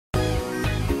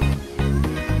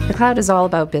The cloud is all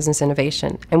about business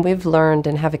innovation, and we've learned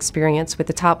and have experience with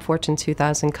the top Fortune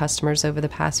 2000 customers over the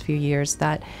past few years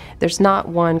that there's not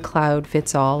one cloud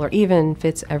fits all or even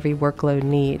fits every workload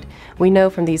need. We know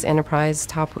from these enterprise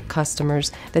top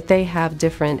customers that they have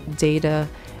different data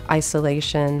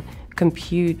isolation,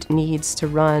 compute needs to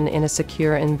run in a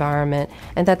secure environment,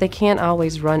 and that they can't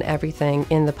always run everything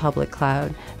in the public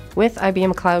cloud. With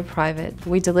IBM Cloud Private,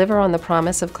 we deliver on the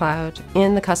promise of cloud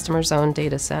in the customer's own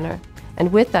data center.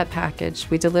 And with that package,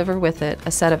 we deliver with it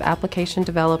a set of application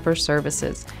developer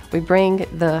services. We bring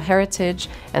the heritage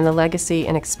and the legacy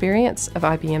and experience of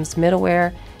IBM's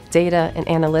middleware, data, and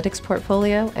analytics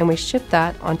portfolio, and we ship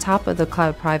that on top of the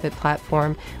Cloud Private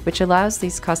platform, which allows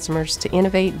these customers to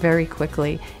innovate very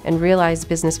quickly and realize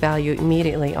business value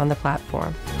immediately on the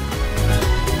platform.